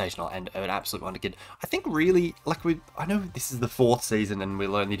sensational and an absolute wonder kid. I think really, I know this is the 4th season and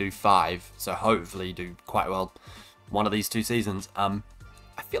we'll only do 5, so hopefully do quite well one of these 2 seasons.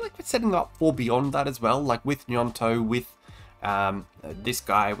 I feel like we're setting up for beyond that as well, like with Gnonto, with this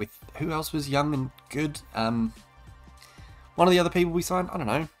guy, with who else was young and good? One of the other people we signed, I don't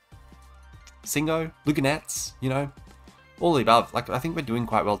know, Singo, Luganets, all the above. I think we're doing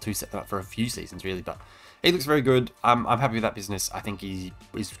quite well to set them up for a few seasons, really, but he looks very good. I'm happy with that business. I think he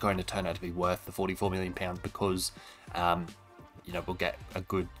is going to turn out to be worth the £44 million because, we'll get a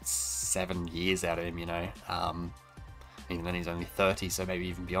good 7 years out of him, even then he's only 30, so maybe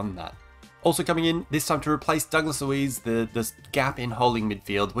even beyond that. Also coming in, this time to replace Douglas Luiz, the gap in holding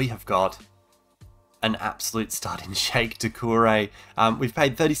midfield, we have got an absolute stud in Sheikh Doucouré. We've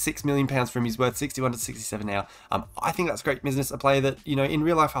paid £36 million for him. He's worth 61 to 67 now. I think that's great business. A player that, in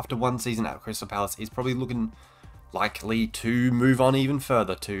real life after 1 season at Crystal Palace, is probably looking likely to move on even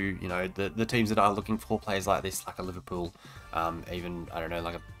further to, the teams that are looking for players like this, like a Liverpool, even, I don't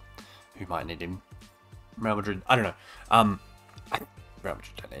know, who might need him? Real Madrid. I don't know. Real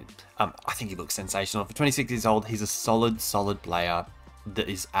Madrid don't need him. I think he looks sensational. For 26 years old, he's a solid player that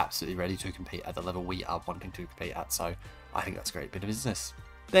is absolutely ready to compete at the level we are wanting to compete at, so I think that's a great bit of business.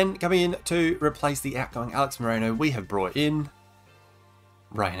 Then coming in to replace the outgoing Alex Moreno, we have brought in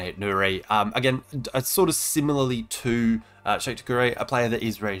Raine Nouri. Again, sort of similarly to Sheikh Doucouré, a player that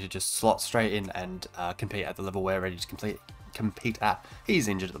is ready to just slot straight in and compete at the level we're ready to compete at. He's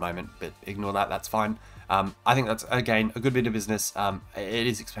injured at the moment, but ignore that, that's fine. I think that's, again, a good bit of business. It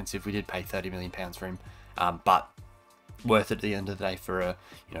is expensive. We did pay £30 million for him, but worth it at the end of the day for a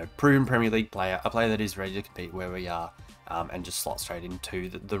proven Premier League player, a player that is ready to compete where we are, and just slot straight into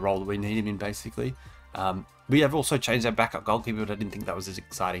the role that we need him in, basically. We have also changed our backup goalkeeper, but I didn't think that was as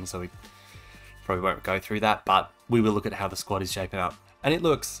exciting, so we probably won't go through that, but we will look at how the squad is shaping up and it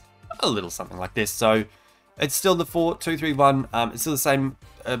looks a little something like this. So it's still the 4-2-3-1. It's still the same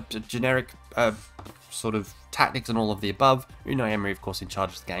generic sort of tactics and all of the above. Unai Emery, of course, in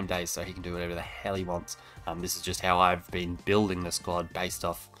charge of the game days, so he can do whatever the hell he wants. This is just how I've been building the squad based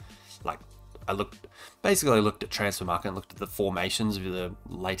off, like, I looked at transfer market and looked at the formations of the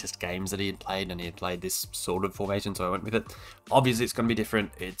latest games that he had played, and he had played this sort of formation, so I went with it. Obviously, it's going to be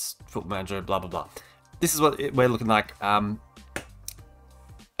different. It's Football Manager, blah, blah, blah. This is what we're looking like. It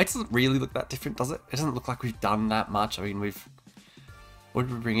doesn't really look that different, does it? It doesn't look like we've done that much. I mean, what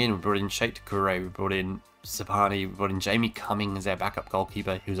did we bring in? We brought in Sheikh Toure, we brought in Sapani, we brought in Jamie Cumming as our backup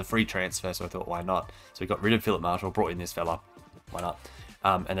goalkeeper. He was a free transfer, so I thought, why not? So we got rid of Philip Marshall, brought in this fella. Why not?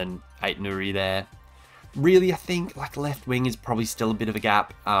 And then Aït-Nouri there. Really, I think like left wing is probably still a bit of a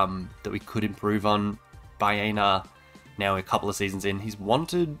gap that we could improve on. Baena, now a couple of seasons in, he's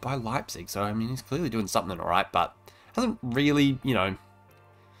wanted by Leipzig, so I mean he's clearly doing something alright, but hasn't really, you know,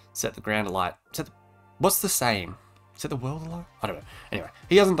 set the ground alight. What's the saying? Set the world alight? I don't know. Anyway,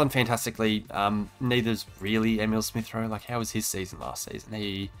 he hasn't done fantastically. Neither's really Emil Smith-Rowe. Like, how was his season last season?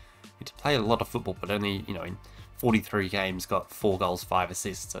 He played a lot of football, but only, you know, in 43 games, got 4 goals, 5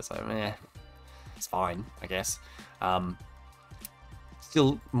 assists. So it's like, it's fine, I guess.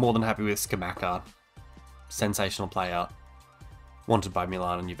 Still more than happy with Scamacca. Sensational player. Wanted by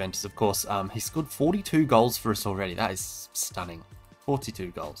Milan and Juventus, of course. He scored 42 goals for us already. That is stunning.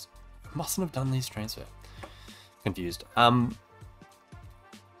 42 goals. Mustn't have done these transfer. Confused.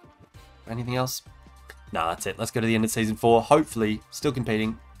 Anything else? No, that's it. Let's go to the end of Season 4. Hopefully, still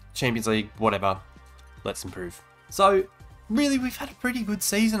competing. Champions League, whatever. Let's improve. So, really, we've had a pretty good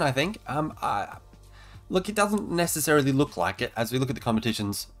season, I think. Look, it doesn't necessarily look like it as we look at the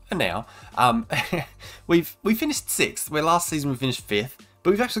competitions now. We finished 6th, where last season we finished 5th,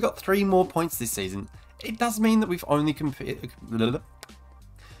 but we've actually got 3 more points this season. It does mean that we've only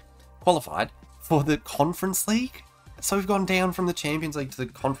qualified for the Conference League. So we've gone down from the Champions League to the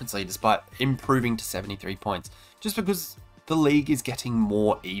Conference League despite improving to 73 points. Just because the league is getting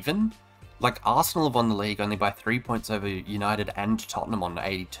more even. Like, Arsenal have won the league only by 3 points over United and Tottenham on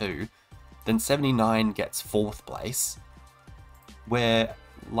 82. Then 79 gets 4th place. Where,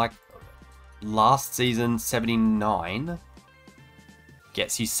 like, last season, 79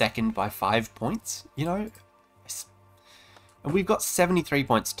 gets you 2nd by 5 points, you know? And we've got 73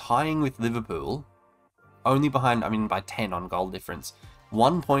 points, tying with Liverpool. Only behind, I mean, by 10 on goal difference.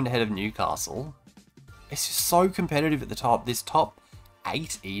 1 point ahead of Newcastle. It's just so competitive at the top. This top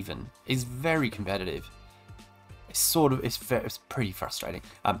 8 even is very competitive. It's pretty frustrating.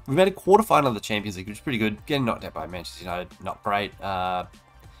 We made a quarterfinal of the Champions League, which is pretty good. Getting knocked out by Manchester United, not great. 5-2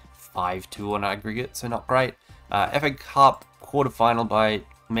 on aggregate, so not great. FA Cup quarterfinal by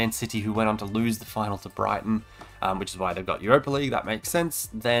Man City, who went on to lose the final to Brighton, which is why they've got Europa League. That makes sense.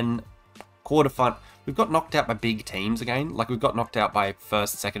 Then quarterfinal, we've got knocked out by big teams again. Like, we've got knocked out by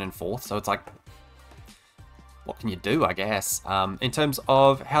 1st, 2nd, and 4th. So it's like, what can you do, I guess? In terms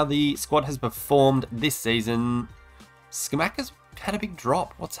of how the squad has performed this season, Scamacca's had a big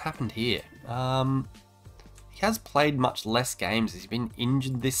drop. What's happened here? He has played much less games. He's been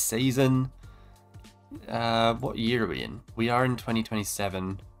injured this season. What year are we in? We are in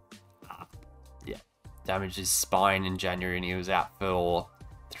 2027. Yeah, damaged his spine in January and he was out for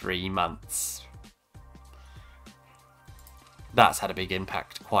 3 months. That's had a big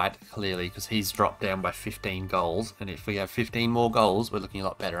impact quite clearly because he's dropped down by 15 goals. And if we have 15 more goals, we're looking a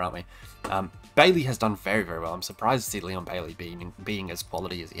lot better, aren't we? Bailey has done very, very well. I'm surprised to see Leon Bailey being as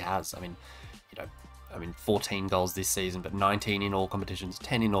quality as he has. I mean, 14 goals this season, but 19 in all competitions,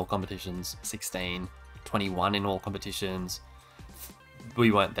 10 in all competitions, 16, 21 in all competitions.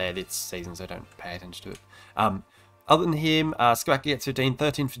 We weren't there this season, so don't pay attention to it. Other than him, Scamacca gets 15,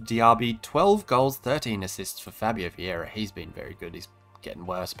 13 for Diaby, 12 goals, 13 assists for Fabio Vieira. He's been very good. He's getting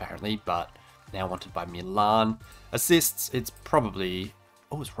worse, apparently, but now wanted by Milan. Assists, it's probably...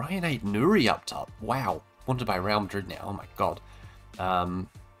 Oh, it's Ryan Aït-Nouri up top. Wow. Wanted by Real Madrid now. Oh, my God.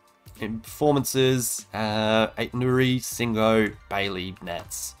 In performances, Aït-Nouri, Singo, Bailey,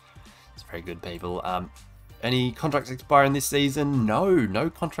 Nets. It's very good, people. Any contracts expiring this season? No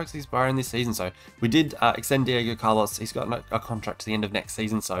contracts expiring this season. So we did extend Diego Carlos. He's got a contract to the end of next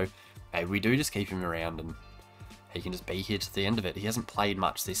season. So hey, we do just keep him around and he can just be here to the end of it. He hasn't played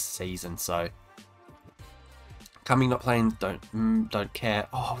much this season. So coming, not playing, don't care.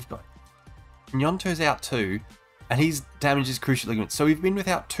 Oh, we've got Nyonto's out too. And he's damaged his cruciate ligament. So we've been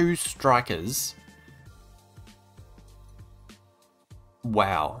without 2 strikers.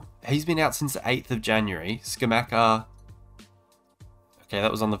 Wow. He's been out since the 8th of January. Scamacca... Okay,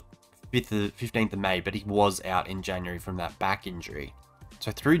 that was on the 15th of May, but he was out in January from that back injury.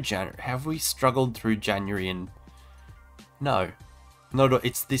 So through January, have we struggled through January and... No. No,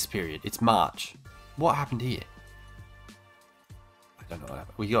 it's this period. It's March. What happened here? I don't know what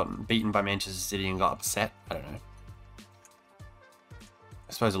happened. We got beaten by Manchester City and got upset. I don't know.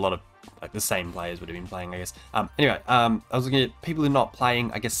 I suppose a lot of like the same players would have been playing, I guess. Anyway, I was looking at people who are not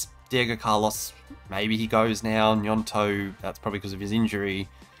playing. I guess Diego Carlos, maybe he goes now. Gnonto, that's probably because of his injury.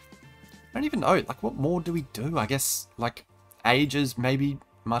 I don't even know. Like, what more do we do? I guess, like, ages, maybe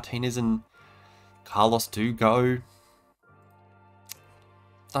Martinez and Carlos do go.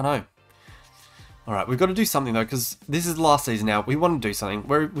 Don't know. Alright, we've got to do something, though, because this is the last season now. We want to do something.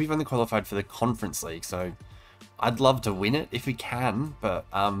 We've only qualified for the Conference League, so I'd love to win it if we can, but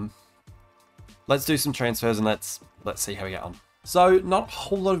let's do some transfers and let's see how we get on. So, not a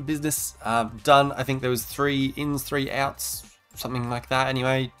whole lot of business done. I think there was 3 ins, 3 outs, something like that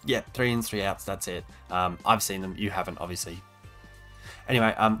anyway. Yeah, 3 ins, 3 outs, that's it. I've seen them, you haven't, obviously.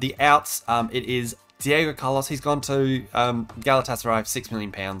 Anyway, the outs, it is Diego Carlos. He's gone to Galatasaray, £6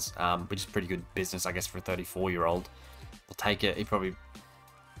 million, which is pretty good business, I guess, for a 34-year-old. We'll take it. He probably...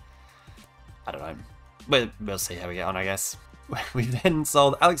 I don't know. We'll see how we get on, I guess. We then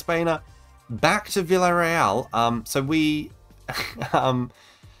sold Alex Baena back to Villarreal. So we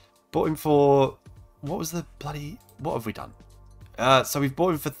bought him for... What was the bloody... What have we done? So we've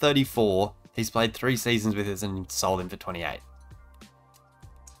bought him for 34. He's played 3 seasons with us and sold him for 28.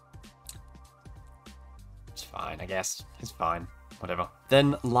 It's fine, I guess. It's fine. Whatever.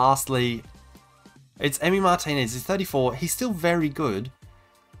 Then lastly, it's Emi Martinez. He's 34. He's still very good.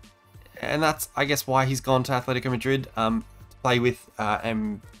 And that's, I guess, why he's gone to Atletico Madrid to play with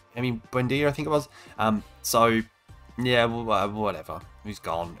Emi Buendia, I think it was. So, yeah, whatever. He's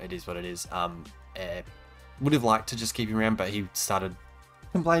gone. It is what it is. Would have liked to just keep him around, but he started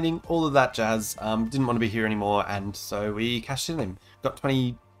complaining, all of that jazz. Didn't want to be here anymore, and so we cashed in him. Got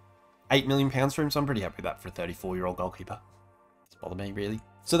 £28 million for him, so I'm pretty happy with that for a 34-year-old goalkeeper. Doesn't bother me, really.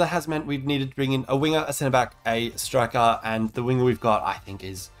 So that has meant we've needed to bring in a winger, a centre-back, a striker, and the winger we've got, I think,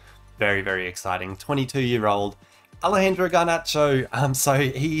 is very, very exciting. 22-year-old Alejandro Garnacho. So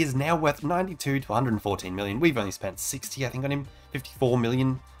he is now worth 92 to 114 million. We've only spent 60, I think, on him. 54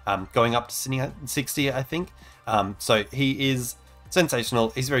 million, going up to sitting at 60, I think. So he is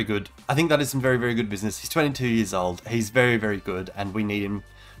sensational. He's very good. I think that is some very, very good business. He's 22 years old. He's very, very good, and we need him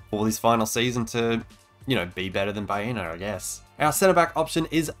for this final season to, you know, be better than Baena, I guess. Our centre-back option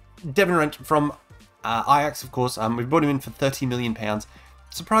is Devin Rent from Ajax, of course. We brought him in for £30 million.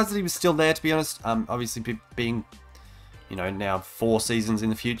 Surprised that he was still there, to be honest. Obviously, being, you know, now 4 seasons in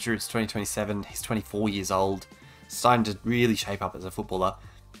the future, it's 2027. He's 24 years old. Starting to really shape up as a footballer.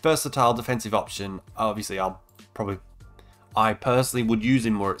 Versatile defensive option. Obviously, I personally would use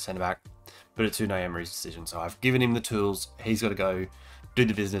him more at centre-back, but it's Unai Emery's decision. So I've given him the tools. He's got to go do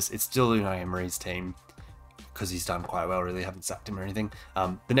the business. It's still Unai Emery's team, because he's done quite well, really. Haven't sacked him or anything.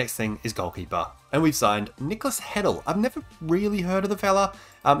 The next thing is goalkeeper. And we've signed Nicholas Hedl. I've never really heard of the fella.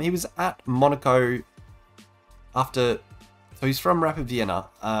 He was at Monaco after... So he's from Rapid Vienna.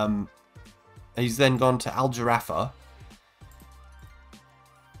 He's then gone to Al Jarafa.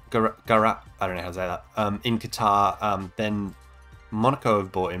 I don't know how to say that. In Qatar. Then Monaco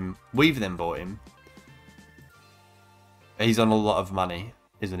have bought him. We've then bought him. He's on a lot of money,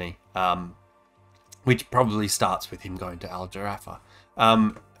 isn't he? Which probably starts with him going to Al Jarafa.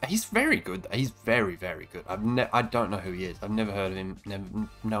 He's very good. He's very, very good. I don't know who he is. I've never heard of him.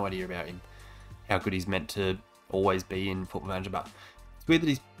 No idea about him. How good he's meant to always be in Football Manager. But it's weird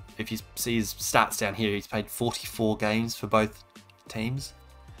that if you see his stats down here, he's played 44 games for both teams.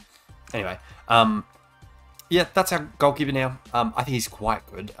 Anyway, yeah, that's our goalkeeper now. I think he's quite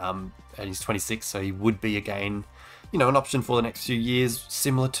good. And he's 26, so he would be, again, you know, an option for the next few years,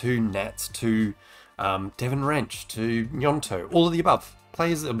 similar to Nets, to Devin Wrench, to Gnonto, all of the above.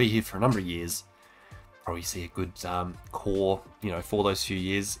 Players that will be here for a number of years. Probably see a good core, you know, for those few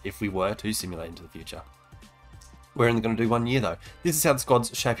years if we were to simulate into the future. We're only going to do 1 year, though. This is how the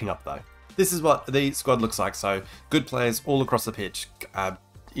squad's shaping up, though. This is what the squad looks like. So, good players all across the pitch.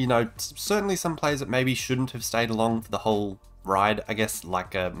 You know, certainly some players that maybe shouldn't have stayed along for the whole ride, I guess,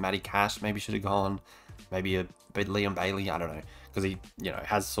 like Matty Cash maybe should have gone. Maybe a bit Liam Bailey, I don't know. Because he, you know,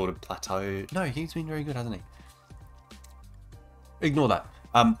 has sort of plateaued. No, he's been very good, hasn't he? Ignore that.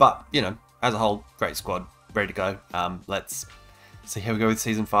 But, you know, as a whole, great squad. Ready to go. Let's see how we go with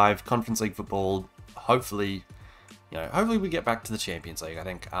Season 5. Conference League football. Hopefully... You know, hopefully we get back to the Champions League, I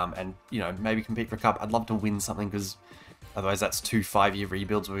think, and, you know, maybe compete for a cup. I'd love to win something, because otherwise that's 2 5-year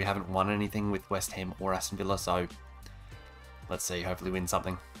rebuilds where we haven't won anything with West Ham or Aston Villa, so let's see, hopefully win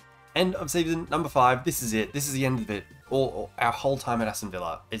something. End of season number 5. This is it. This is the end of it. All our whole time at Aston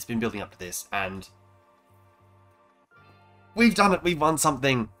Villa. It's been building up to this, and we've done it. We've won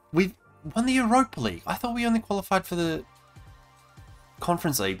something. We've won the Europa League. I thought we only qualified for the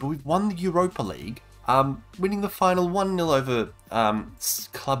Conference League, but we've won the Europa League. Winning the final 1-0 over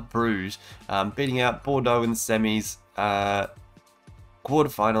Club Bruges, beating out Bordeaux in the semis.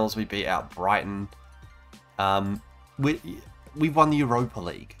 Quarterfinals, we beat out Brighton. We've won the Europa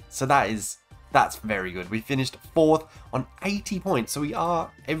League, so that's very good. We finished 4th on 80 points, so we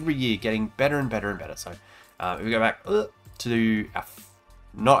are every year getting better and better and better. So if we go back to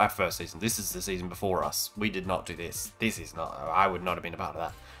not our first season, this is the season before us. We did not do this. This is not. I would not have been a part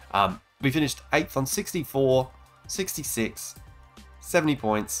of that. We finished 8th on 64, 66, 70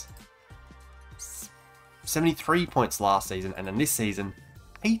 points, 73 points last season, and then this season,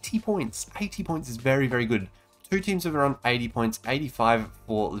 80 points. 80 points is very, very good. 2 teams have around 80 points, 85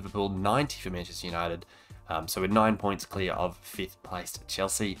 for Liverpool, 90 for Manchester United. So we're 9 points clear of 5th placed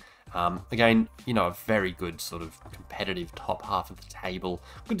Chelsea. Again, you know, a very good sort of competitive top half of the table.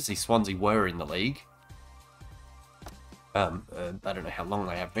 Good to see Swansea were in the league. I don't know how long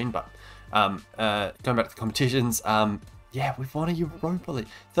they have been, but going back to the competitions, yeah, we've won a Europa League.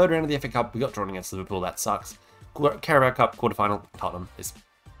 3rd round of the FA Cup, we got drawn against Liverpool, that sucks. Carabao Cup quarterfinal, Tottenham is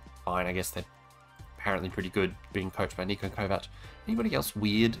fine, I guess they're apparently pretty good, being coached by Niko Kovac. Anybody else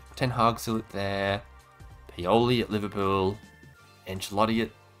weird? Ten Hag still there, Pioli at Liverpool, Ancelotti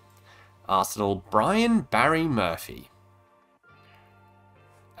at Arsenal, Brian Barry Murphy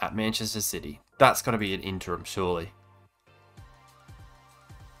at Manchester City. That's got to be an interim, surely.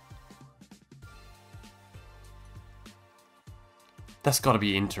 That's got to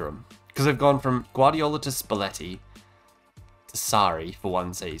be interim. Because they've gone from Guardiola to Spalletti to Sarri for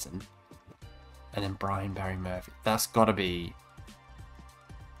 1 season. And then Brian Barry Murphy. That's got to be...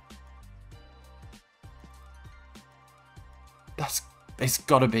 It's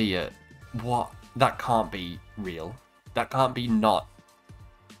got to be a... What? That can't be real. That can't be not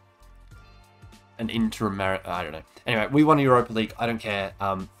an interim merit. I don't know. Anyway, we won a Europa League. I don't care.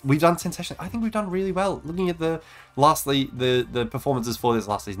 We've done sensational. I think we've done really well. Looking at the performances for this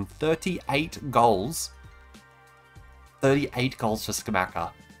last season, 38 goals. 38 goals for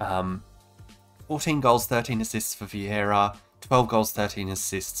Scamacca. 14 goals, 13 assists for Vieira. 12 goals, 13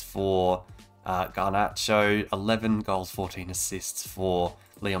 assists for Garnacho. 11 goals, 14 assists for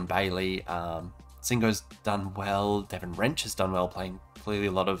Leon Bailey. Singo's done well. Devin Wrench has done well, playing clearly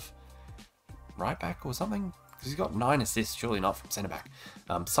a lot of right back or something. Because he's got 9 assists, surely not from centre back.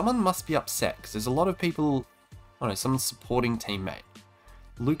 Someone must be upset because there's a lot of people. Oh no, someone's supporting teammate.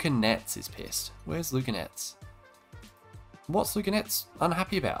 Luca Netz is pissed. Where's Luca Netz? What's Luca Netz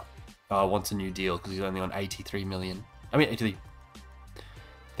unhappy about? Oh, wants a new deal because he's only on 83 million. I mean,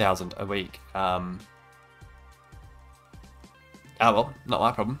 83,000 a week. Oh well, not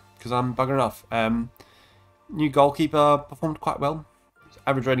my problem because I'm buggering off. New goalkeeper performed quite well.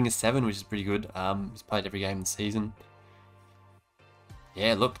 Average rating is 7, which is pretty good. He's played every game this season.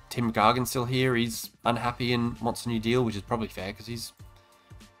 Yeah, look, Tim Gargan's still here. He's unhappy and wants a new deal, which is probably fair because he's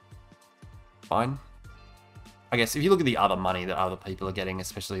fine. I guess if you look at the other money that other people are getting,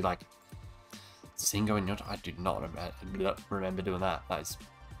 especially like Singo and Yota, I do not remember doing that. That is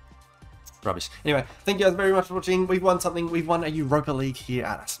rubbish. Anyway, thank you guys very much for watching. We've won something. We've won a Europa League here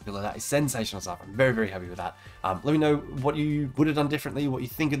at Aston Villa. That is sensational stuff. I'm very, very happy with that. Let me know what you would have done differently, what you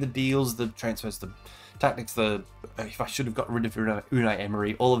think of the deals, the transfers, the tactics, if I should have got rid of Unai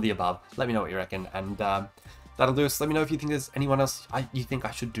Emery, all of the above. Let me know what you reckon, and that'll do us. Let me know if you think there's anyone else you think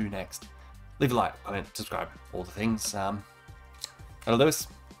I should do next. Leave a like, comment, subscribe, all the things. That'll do us.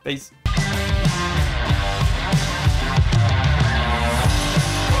 Peace.